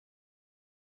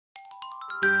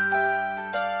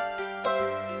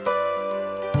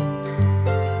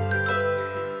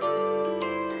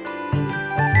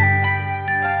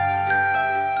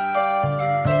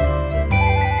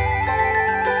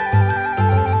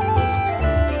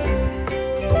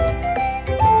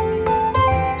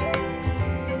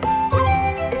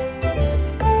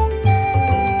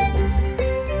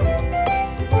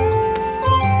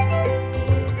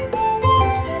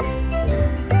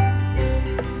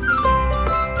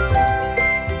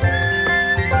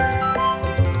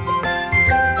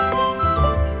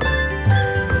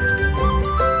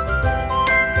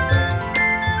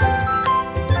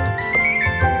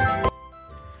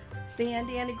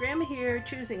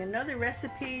using another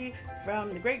recipe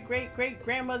from the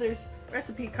great-great-great-grandmother's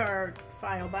recipe card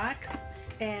file box.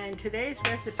 And today's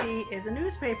recipe is a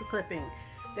newspaper clipping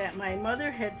that my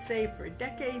mother had saved for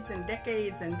decades and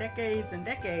decades and decades and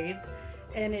decades.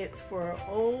 And it's for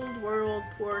old world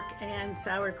pork and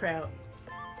sauerkraut.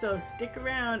 So stick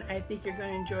around, I think you're going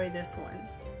to enjoy this one.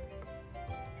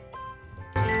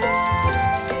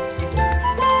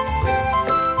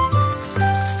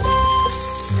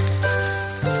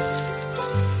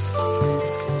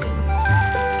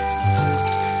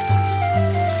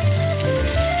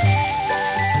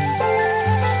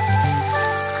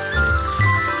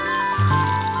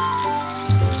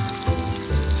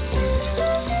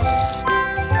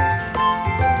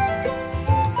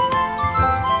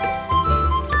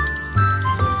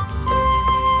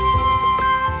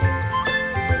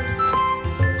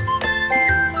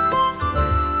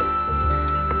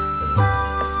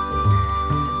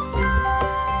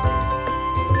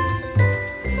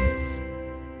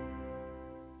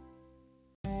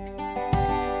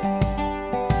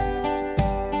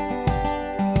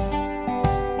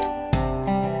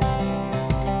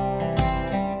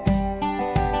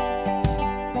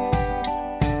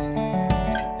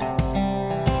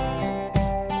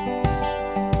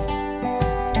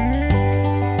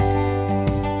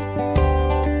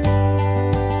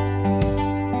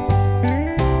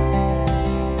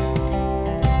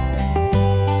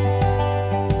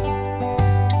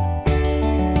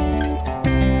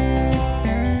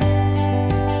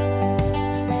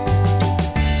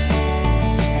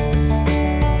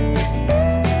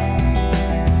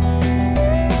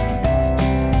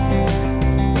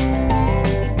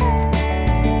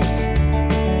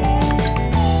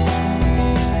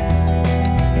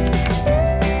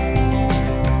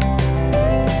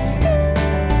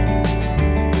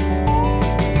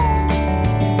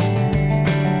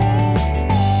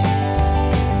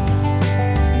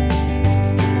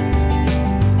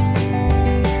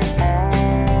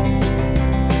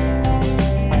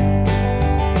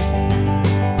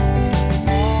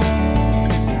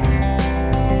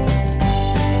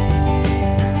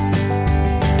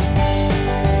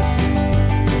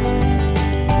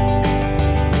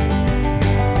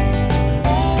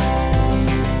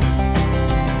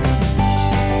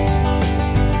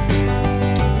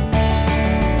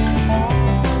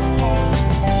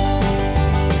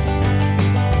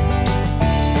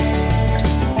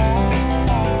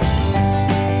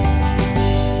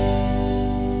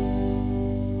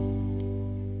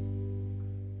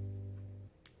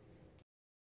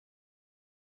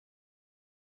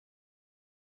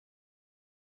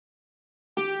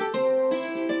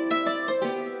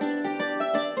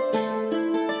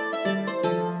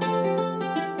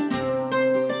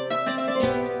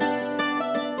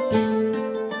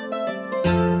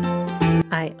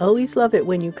 I always love it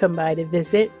when you come by to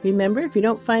visit. Remember, if you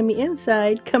don't find me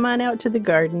inside, come on out to the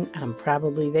garden. I'm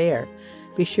probably there.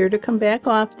 Be sure to come back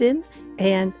often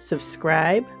and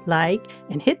subscribe, like,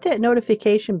 and hit that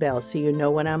notification bell so you know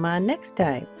when I'm on next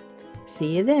time.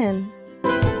 See you then.